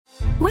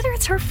Whether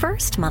it's her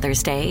first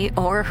Mother's Day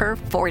or her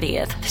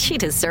 40th, she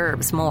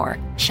deserves more.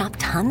 Shop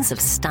tons of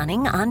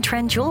stunning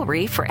on-trend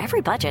jewelry for every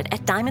budget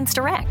at Diamonds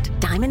Direct.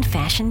 Diamond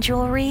fashion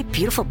jewelry,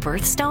 beautiful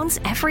birthstones,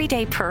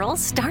 everyday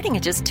pearls starting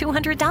at just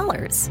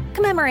 $200.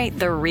 Commemorate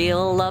the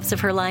real loves of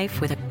her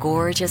life with a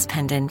gorgeous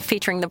pendant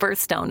featuring the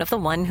birthstone of the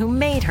one who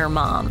made her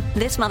mom.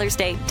 This Mother's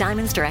Day,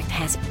 Diamonds Direct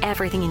has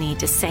everything you need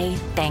to say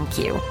thank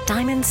you.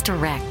 Diamonds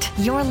Direct.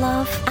 Your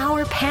love,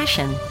 our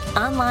passion.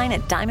 Online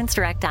at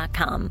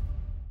diamondsdirect.com.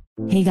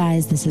 Hey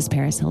guys, this is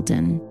Paris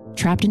Hilton.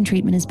 Trapped in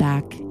Treatment is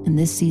back, and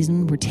this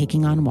season we're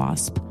taking on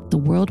WASP, the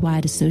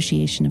Worldwide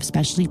Association of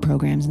Specialty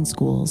Programs in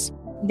Schools.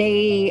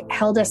 They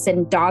held us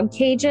in dog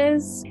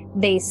cages.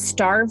 They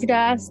starved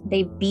us.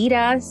 They beat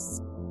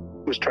us.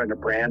 Was trying to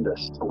brand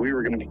us. So we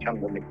were going to become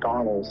the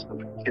McDonald's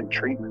of kid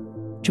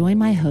treatment. Join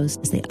my hosts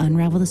as they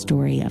unravel the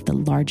story of the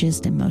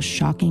largest and most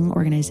shocking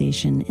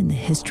organization in the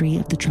history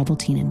of the troubled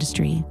teen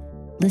industry.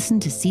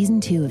 Listen to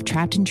Season 2 of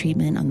Trapped in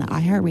Treatment on the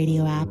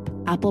iHeartRadio app,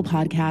 Apple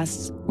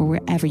Podcasts, or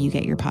wherever you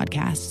get your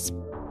podcasts.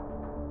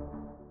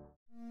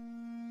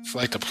 It's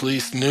like the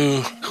police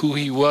knew who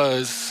he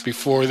was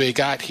before they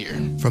got here.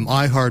 From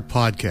iHeart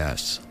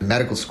Podcasts. The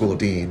medical school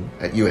dean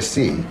at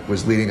USC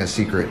was leading a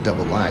secret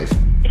double life.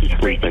 Is he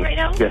breathing right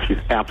now? Yes, he's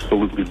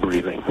absolutely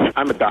breathing.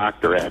 I'm a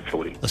doctor,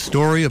 actually. A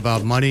story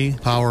about money,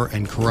 power,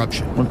 and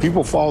corruption. When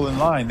people fall in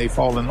line, they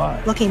fall in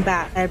line. Looking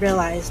back, I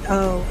realized,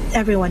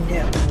 everyone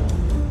knew.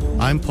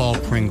 I'm Paul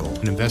Pringle,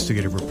 an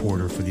investigative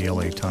reporter for the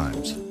LA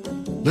Times.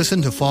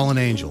 Listen to Fallen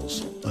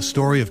Angels, a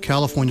story of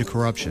California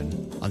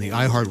corruption on the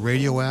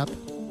iHeartRadio app,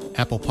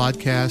 Apple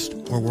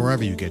Podcast, or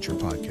wherever you get your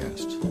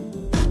podcasts.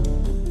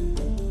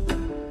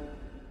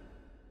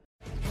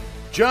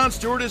 Jon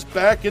Stewart is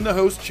back in the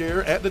host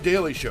chair at The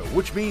Daily Show,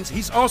 which means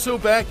he's also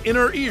back in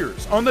our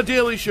ears on The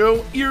Daily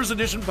Show Ears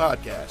Edition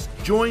podcast.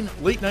 Join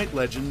late-night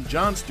legend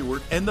Jon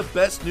Stewart and the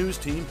best news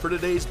team for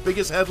today's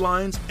biggest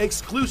headlines,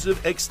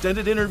 exclusive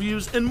extended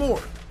interviews, and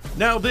more.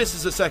 Now this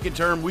is a second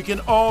term we can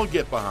all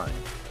get behind.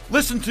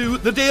 Listen to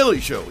The Daily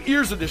Show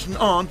Ears Edition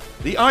on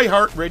the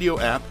iHeartRadio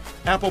app,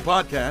 Apple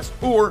Podcasts,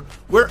 or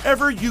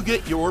wherever you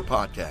get your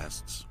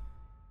podcasts.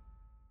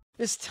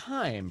 It's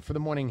time for the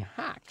morning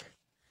hack.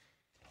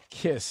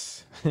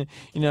 Kiss.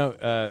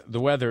 The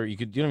weather, you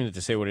don't even have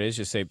to say what it is,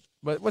 just say,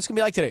 but what's going to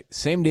be like today?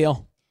 Same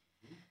deal.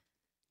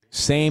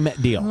 Same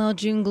deal. A little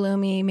June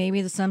gloomy.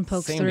 Maybe the sun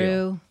pokes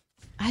through.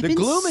 The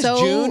gloom is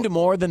Juned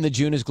more than the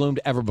June has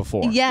gloomed ever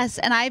before. Yes,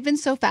 and I've been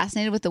so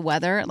fascinated with the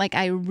weather. Like,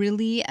 I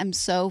really am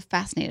so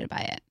fascinated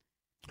by it.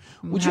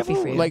 Would you ever,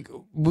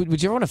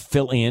 would you ever want to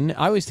fill in?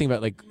 I always think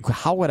about,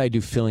 how would I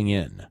do filling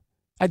in?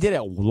 I did it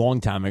a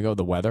long time ago,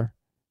 the weather.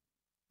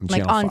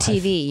 Like on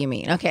TV, you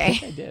mean?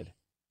 Okay.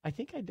 I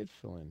think I did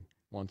fill in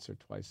once or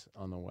twice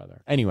on the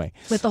weather. Anyway.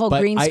 With the whole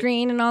green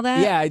screen and all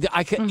that? Yeah,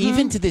 I could,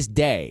 even to this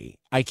day,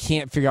 I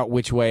can't figure out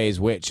which way is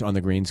which on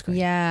the green screen.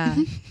 Yeah,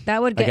 that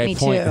would get me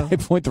too. I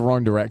point the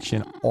wrong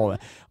direction.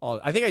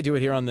 I think I do it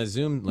here on the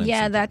Zoom lens.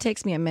 Yeah, that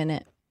takes me a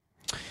minute.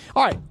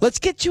 All right, let's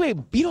get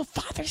to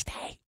Father's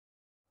Day.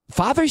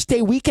 Father's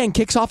Day weekend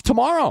kicks off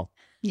tomorrow.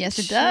 Yes,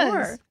 it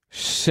does.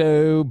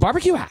 So,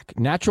 barbecue hack,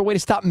 natural way to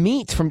stop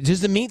meat from.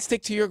 Does the meat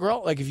stick to your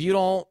grill? Like, if you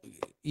don't,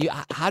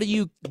 how do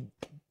you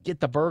get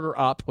the burger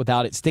up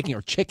without it sticking?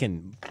 Or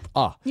chicken?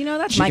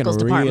 That's Michael's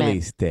department.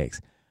 Really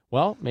sticks.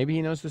 Well, maybe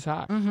he knows this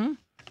hack. Mm-hmm.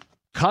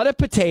 Cut a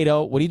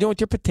potato. What are you doing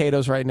with your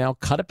potatoes right now?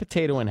 Cut a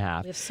potato in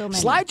half. We have so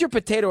many. Slide your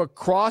potato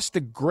across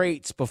the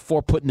grates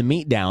before putting the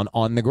meat down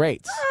on the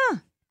grates.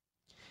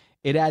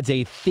 It adds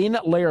a thin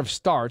layer of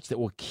starch that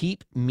will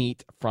keep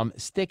meat from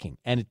sticking.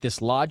 And it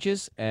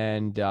dislodges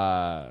and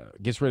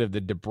gets rid of the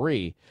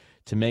debris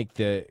to make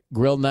the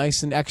grill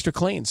nice and extra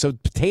clean. So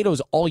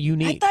potatoes, all you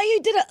need. I thought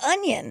you did an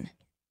onion.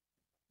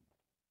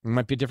 It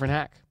might be a different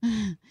hack.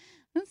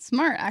 That's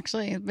smart,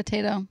 actually.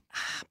 Potato.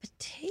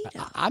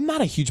 Potato. I'm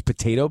not a huge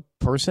potato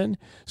person,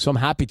 so I'm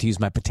happy to use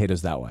my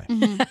potatoes that way.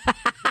 Mm-hmm.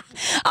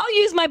 I'll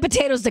use my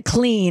potatoes to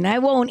clean. I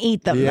won't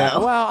eat them,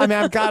 though. Well,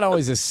 I've got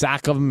always a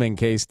sack of them in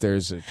case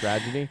there's a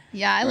tragedy.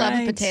 Yeah, I love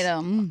a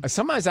potato.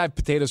 Sometimes I have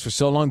potatoes for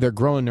so long, they're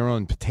growing their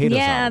own potatoes.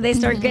 Yeah, they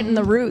start getting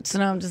the roots,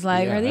 and I'm just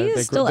like, are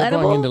these still they're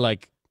edible? Going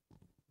into,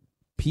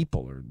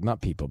 people, or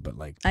not people, but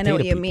I know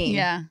what you people. mean.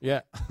 Yeah.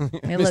 Yeah.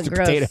 They look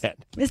gross. Potato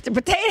Head. Mr.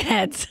 Potato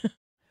Heads.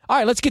 All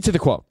right, let's get to the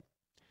quote.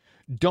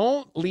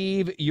 Don't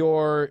leave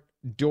your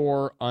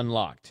door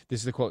unlocked. This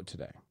is the quote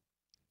today.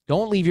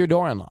 Don't leave your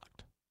door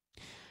unlocked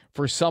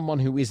for someone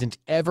who isn't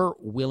ever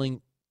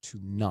willing to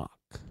knock.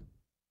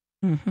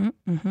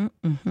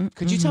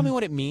 Could you tell me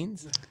what it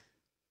means?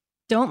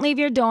 Don't leave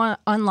your door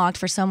unlocked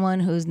for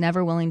someone who's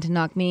never willing to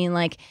knock.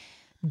 Meaning,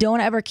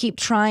 don't ever keep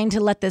trying to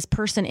let this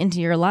person into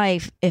your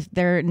life if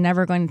they're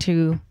never going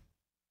to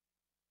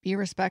be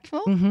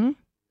respectful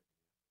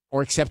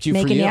or accept you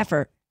make for an you.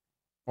 effort.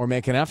 Or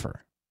make an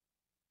effort.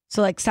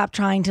 So stop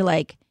trying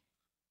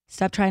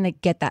to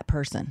get that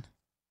person.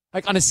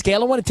 Like on a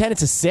scale of 1 to 10,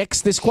 it's a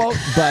 6, this quote,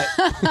 but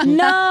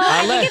no,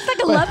 I think it's like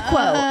a love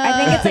quote. I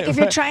think it's like if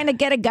you're trying to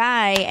get a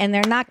guy and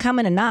they're not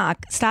coming to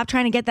knock, stop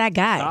trying to get that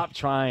guy. Stop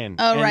trying.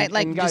 Oh, And- right.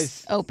 Like and guys,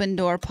 just open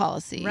door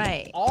policy.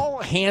 Right.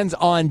 all hands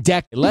on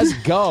deck. Let's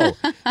go.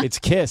 It's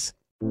Kiss.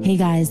 Hey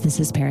guys, this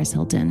is Paris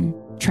Hilton.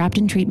 Trapped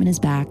in Treatment is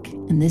back,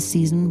 and this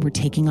season we're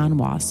taking on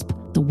WASP,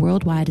 the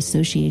Worldwide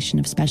Association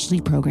of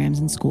Specialty Programs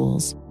in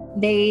Schools.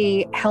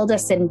 They held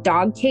us in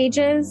dog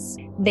cages.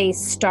 They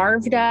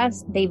starved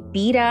us. They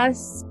beat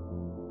us.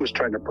 Was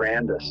trying to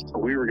brand us. So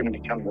we were going to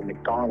become the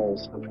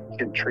McDonald's of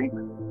kid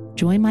treatment.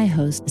 Join my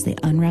hosts as they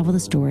unravel the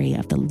story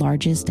of the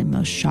largest and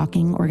most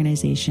shocking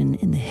organization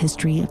in the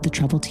history of the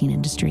troubled teen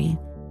industry.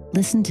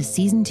 Listen to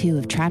Season 2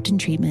 of Trapped in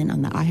Treatment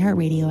on the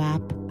iHeartRadio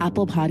app,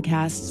 Apple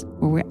Podcasts,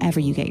 or wherever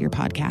you get your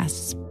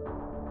podcasts.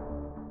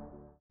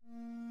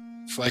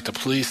 It's like the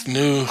police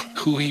knew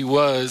who he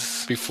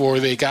was before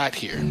they got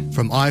here.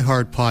 From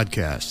iHeart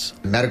Podcasts.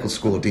 The medical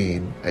school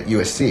dean at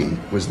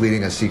USC was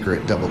leading a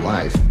secret double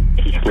life.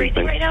 She's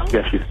breathing right now?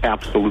 Yes, she's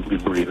absolutely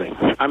breathing.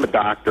 I'm a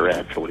doctor,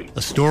 actually.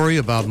 A story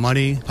about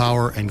money,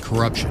 power, and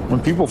corruption.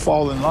 When people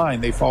fall in line,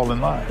 they fall in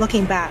line.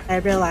 Looking back, I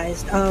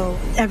realized, oh,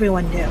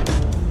 everyone knew.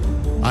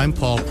 I'm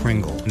Paul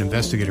Pringle, an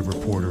investigative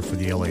reporter for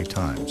the LA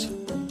Times.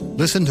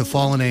 Listen to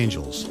Fallen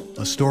Angels,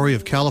 a story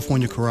of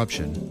California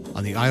corruption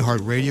on the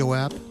iHeartRadio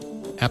app,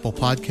 Apple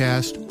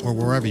Podcast, or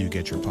wherever you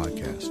get your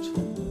podcasts.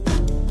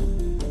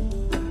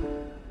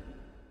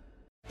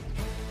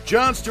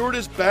 Jon Stewart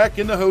is back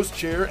in the host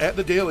chair at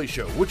The Daily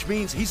Show, which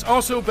means he's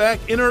also back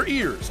in our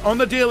ears on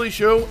The Daily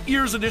Show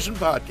Ears Edition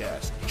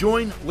podcast.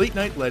 Join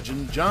late-night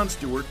legend Jon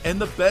Stewart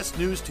and the best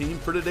news team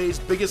for today's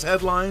biggest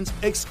headlines,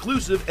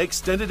 exclusive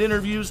extended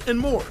interviews, and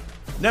more.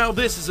 Now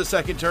this is a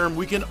second term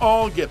we can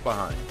all get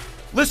behind.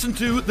 Listen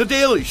to The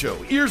Daily Show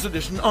Ears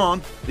Edition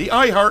on the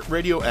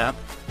iHeartRadio app,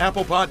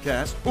 Apple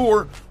Podcasts,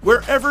 or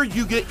wherever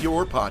you get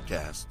your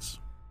podcasts.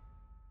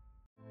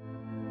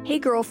 Hey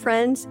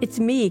girlfriends, it's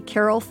me,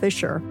 Carol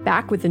Fisher,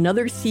 back with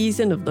another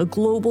season of the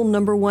global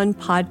 #1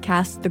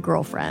 podcast, The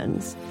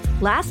Girlfriends.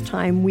 Last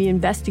time, we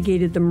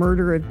investigated the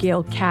murder of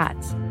Gail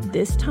Katz.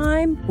 This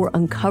time, we're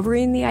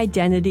uncovering the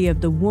identity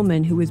of the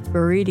woman who was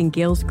buried in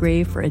Gail's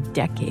grave for a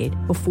decade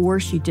before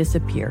she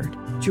disappeared.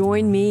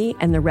 Join me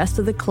and the rest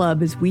of the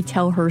club as we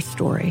tell her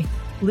story.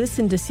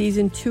 Listen to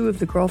Season 2 of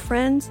The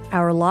Girlfriends,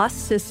 Our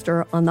Lost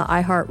Sister on the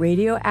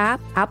iHeartRadio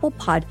app, Apple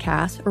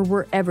Podcasts, or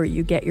wherever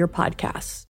you get your podcasts.